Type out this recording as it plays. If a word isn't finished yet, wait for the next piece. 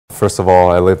First of all,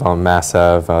 I live on Mass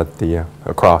Ave at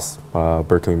across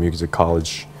Berkeley Music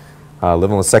College. I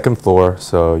live on the second floor,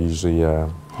 so usually the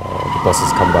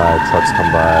buses come by, trucks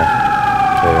come by,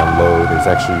 they unload. It's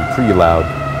actually pretty loud.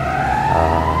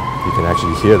 You can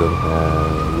actually hear them.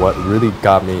 And what really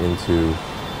got me into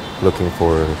looking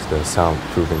for the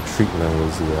soundproofing treatment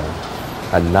was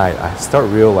at night. I start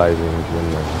realizing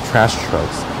when the trash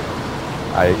trucks,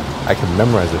 I can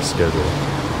memorize their schedule.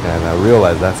 And I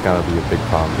realized that's gonna be a big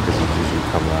problem because you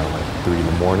usually come around like 3 in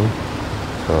the morning.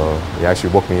 So it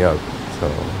actually woke me up.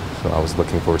 So I was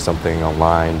looking for something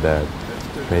online that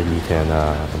maybe can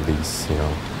at least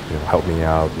help me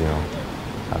out.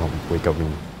 I don't wake up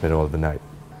in the middle of the night.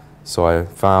 So I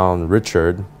found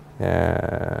Richard,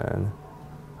 and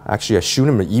actually I shoot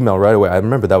him an email right away. I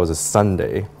remember that was a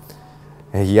Sunday,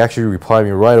 and he actually replied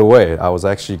me right away. I was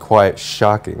actually quite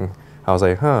shocking. I was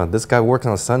like, huh, this guy works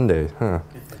on Sunday, huh?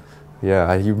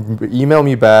 Yeah, he emailed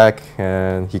me back,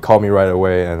 and he called me right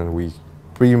away, and we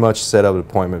pretty much set up an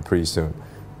appointment pretty soon,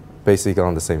 basically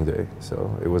on the same day.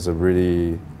 So it was a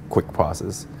really quick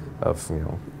process of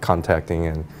contacting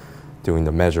and doing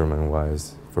the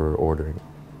measurement-wise for ordering.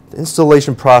 The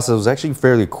installation process was actually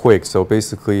fairly quick. So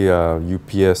basically,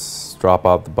 UPS drop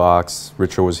out the box.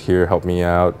 Richard was here, helped me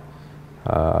out.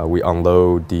 We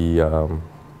unload the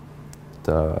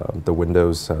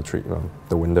windows,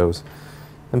 the windows.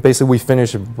 And basically we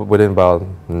finished within about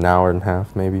an hour and a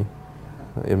half, maybe.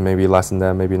 It may be less than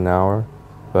that, maybe an hour.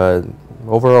 But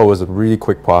overall, it was a really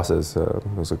quick process. It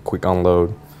was a quick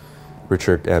unload.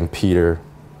 Richard and Peter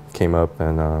came up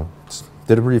and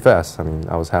did it pretty fast. I mean,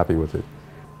 I was happy with it.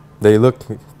 They look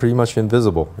pretty much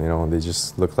invisible, they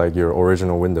just look like your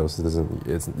original windows.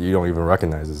 You don't even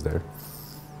recognize it's there.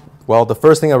 Well, the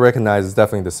first thing I recognize is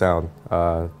definitely the sound.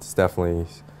 It's definitely,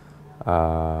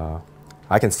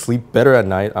 I can sleep better at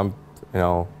night. I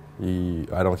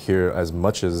don't hear as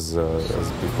much as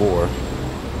before,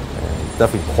 and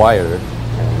definitely quieter.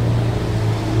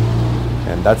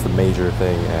 And that's the major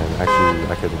thing. And actually,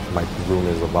 my room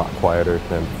is a lot quieter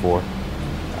than before.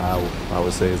 I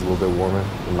would say it's a little bit warmer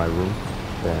in my room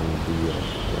than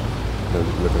the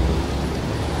living room.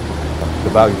 The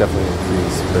value definitely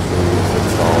increased, especially when it's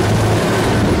installed.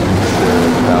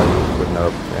 The value went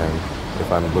up, and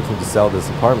if I'm looking to sell this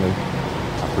apartment,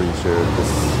 I'm pretty sure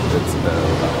it's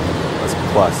a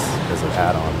plus as an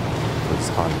add-on for this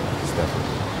condo.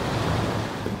 Definitely.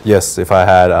 Yes, if I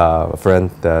had a friend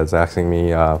that's asking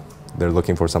me, they're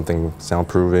looking for something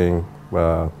soundproofing,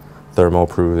 thermal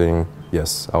proofing,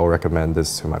 yes, I'll recommend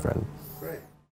this to my friend.